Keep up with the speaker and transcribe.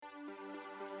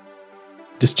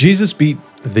Does Jesus beat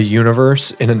the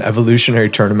universe in an evolutionary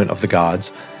tournament of the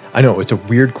gods? I know, it's a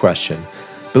weird question,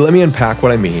 but let me unpack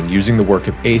what I mean using the work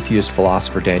of atheist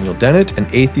philosopher Daniel Dennett and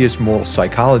atheist moral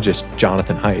psychologist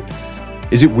Jonathan Haidt.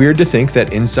 Is it weird to think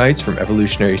that insights from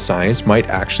evolutionary science might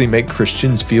actually make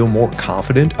Christians feel more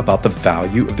confident about the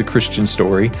value of the Christian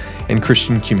story and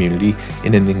Christian community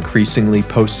in an increasingly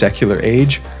post-secular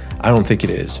age? I don't think it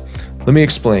is. Let me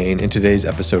explain in today's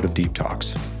episode of Deep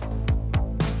Talks.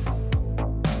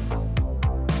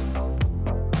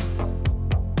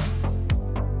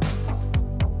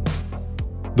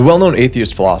 The well-known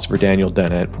atheist philosopher Daniel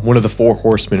Dennett, one of the four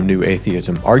horsemen of New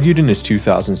Atheism, argued in his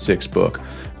 2006 book,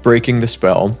 Breaking the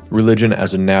Spell: Religion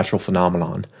as a Natural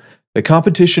Phenomenon, that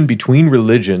competition between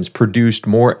religions produced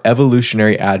more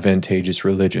evolutionary advantageous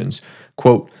religions.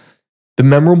 Quote, "The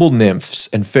memorable nymphs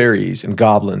and fairies and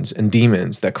goblins and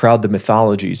demons that crowd the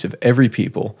mythologies of every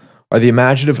people are the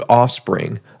imaginative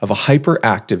offspring of a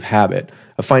hyperactive habit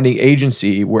of finding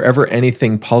agency wherever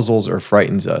anything puzzles or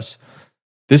frightens us.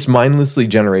 This mindlessly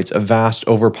generates a vast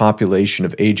overpopulation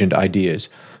of agent ideas,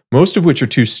 most of which are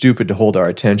too stupid to hold our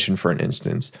attention for an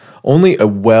instance. Only a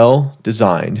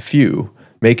well-designed few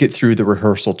make it through the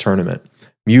rehearsal tournament,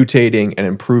 mutating and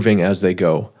improving as they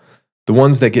go. The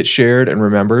ones that get shared and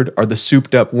remembered are the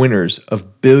souped-up winners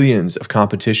of billions of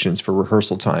competitions for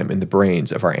rehearsal time in the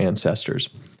brains of our ancestors."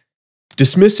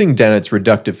 Dismissing Dennett's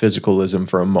reductive physicalism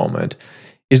for a moment,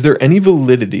 is there any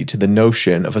validity to the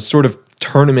notion of a sort of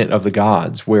tournament of the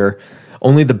gods where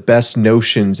only the best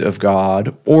notions of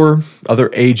God or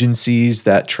other agencies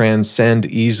that transcend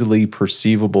easily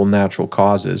perceivable natural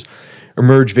causes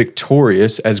emerge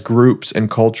victorious as groups and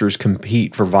cultures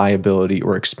compete for viability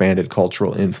or expanded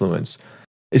cultural influence?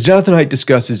 As Jonathan Haidt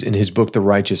discusses in his book The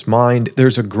Righteous Mind,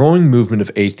 there's a growing movement of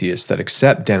atheists that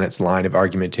accept Dennett's line of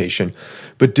argumentation,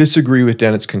 but disagree with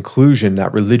Dennett's conclusion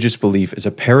that religious belief is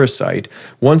a parasite,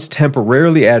 once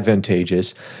temporarily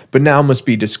advantageous, but now must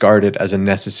be discarded as a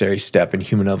necessary step in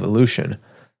human evolution.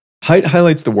 Haidt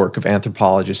highlights the work of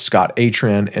anthropologists Scott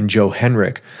Atran and Joe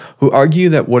Henrich, who argue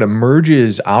that what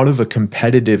emerges out of a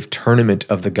competitive tournament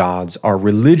of the gods are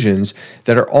religions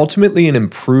that are ultimately an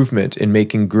improvement in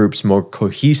making groups more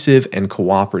cohesive and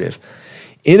cooperative.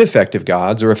 Ineffective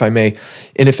gods, or if I may,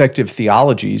 ineffective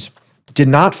theologies, did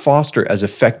not foster as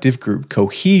effective group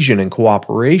cohesion and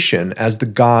cooperation as the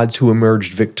gods who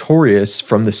emerged victorious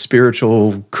from the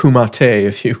spiritual kumite,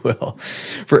 if you will.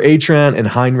 For Atran and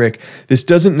Heinrich, this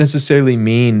doesn't necessarily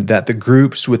mean that the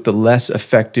groups with the less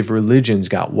effective religions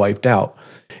got wiped out.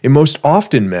 It most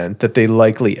often meant that they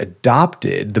likely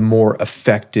adopted the more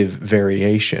effective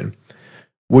variation.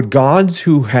 Would gods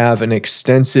who have an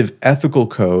extensive ethical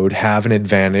code have an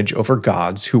advantage over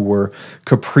gods who were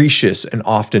capricious and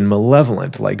often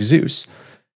malevolent, like Zeus?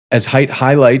 As Haidt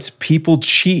highlights, people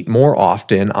cheat more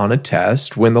often on a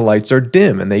test when the lights are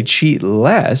dim, and they cheat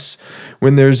less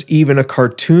when there's even a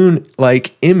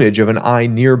cartoon-like image of an eye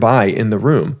nearby in the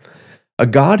room. A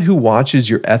God who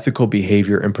watches your ethical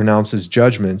behavior and pronounces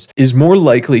judgments is more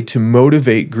likely to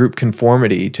motivate group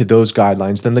conformity to those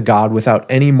guidelines than the God without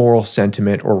any moral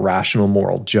sentiment or rational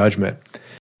moral judgment.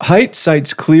 Haidt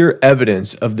cites clear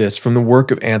evidence of this from the work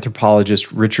of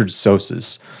anthropologist Richard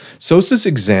Sosis. Sosis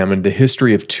examined the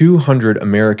history of 200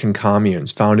 American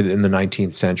communes founded in the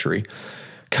 19th century.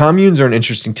 Communes are an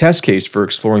interesting test case for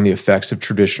exploring the effects of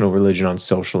traditional religion on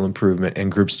social improvement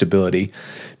and group stability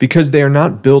because they are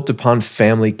not built upon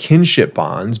family kinship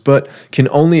bonds, but can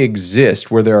only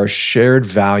exist where there are shared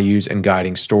values and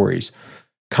guiding stories.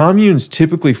 Communes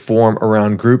typically form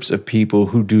around groups of people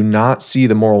who do not see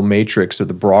the moral matrix of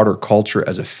the broader culture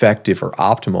as effective or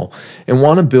optimal and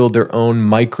want to build their own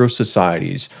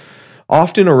micro-societies,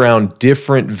 often around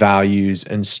different values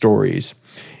and stories.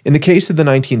 In the case of the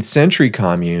 19th century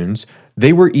communes,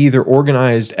 they were either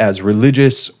organized as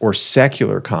religious or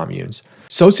secular communes.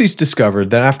 Sosis discovered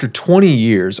that after 20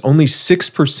 years, only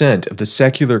 6% of the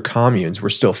secular communes were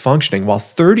still functioning, while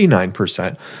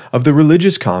 39% of the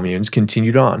religious communes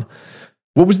continued on.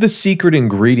 What was the secret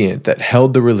ingredient that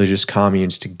held the religious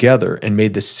communes together and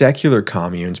made the secular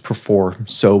communes perform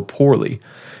so poorly?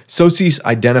 Sosis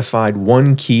identified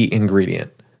one key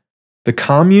ingredient. The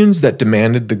communes that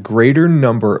demanded the greater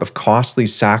number of costly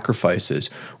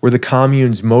sacrifices were the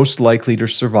communes most likely to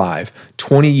survive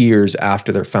 20 years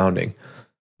after their founding.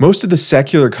 Most of the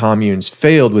secular communes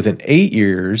failed within 8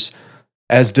 years,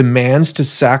 as demands to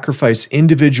sacrifice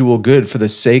individual good for the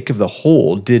sake of the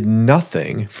whole did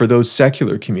nothing for those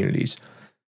secular communities.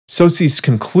 Sosis'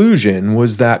 conclusion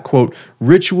was that, quote,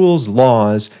 rituals,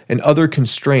 laws, and other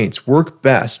constraints work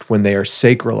best when they are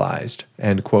sacralized,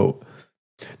 end quote.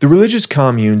 The religious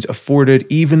communes afforded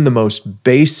even the most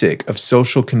basic of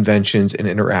social conventions and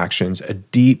interactions a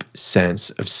deep sense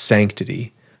of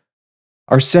sanctity.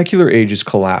 Our secular age is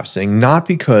collapsing not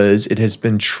because it has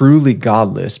been truly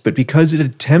godless, but because it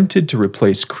attempted to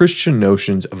replace Christian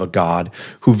notions of a God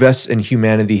who vests in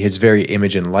humanity his very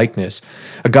image and likeness,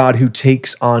 a God who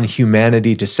takes on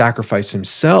humanity to sacrifice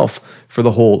himself for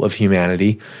the whole of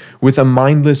humanity, with a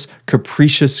mindless,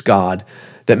 capricious God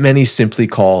that many simply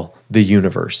call the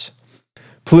universe.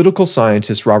 Political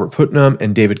scientists Robert Putnam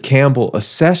and David Campbell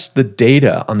assessed the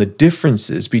data on the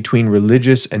differences between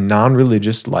religious and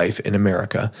non-religious life in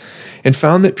America and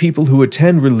found that people who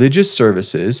attend religious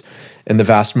services, and the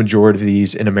vast majority of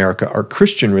these in America are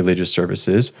Christian religious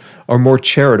services, are more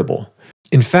charitable.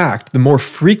 In fact, the more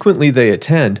frequently they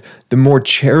attend, the more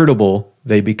charitable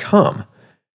they become.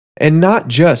 And not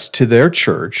just to their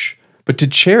church, but to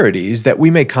charities that we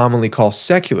may commonly call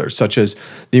secular, such as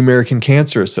the American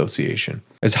Cancer Association.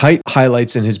 As Haidt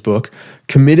highlights in his book,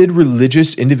 committed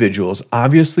religious individuals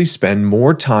obviously spend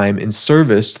more time in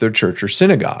service to their church or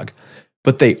synagogue,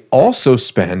 but they also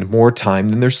spend more time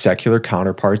than their secular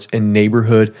counterparts in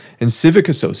neighborhood and civic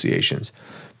associations.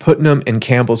 Putnam and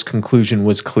Campbell's conclusion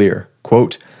was clear,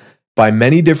 quote, "By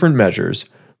many different measures,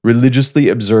 religiously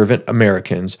observant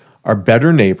Americans are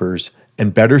better neighbors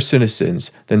and better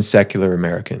citizens than secular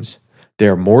Americans. They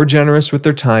are more generous with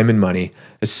their time and money,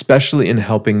 especially in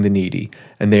helping the needy,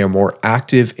 and they are more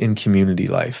active in community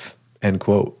life." End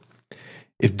quote.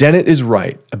 If Dennett is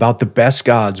right about the best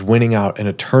gods winning out in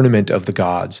a tournament of the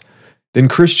gods, then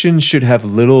Christians should have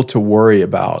little to worry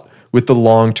about with the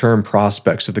long-term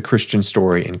prospects of the Christian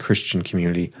story and Christian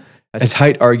community. As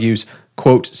Haidt argues,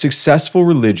 quote, "Successful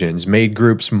religions made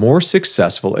groups more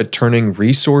successful at turning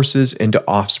resources into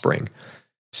offspring.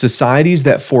 Societies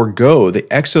that forego the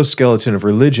exoskeleton of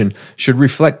religion should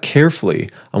reflect carefully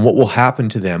on what will happen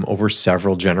to them over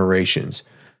several generations.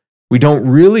 We don't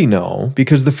really know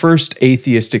because the first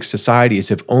atheistic societies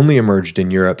have only emerged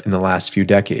in Europe in the last few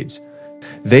decades.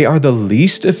 They are the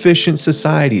least efficient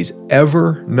societies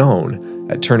ever known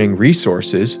at turning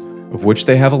resources, of which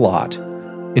they have a lot,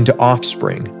 into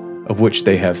offspring, of which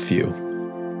they have few."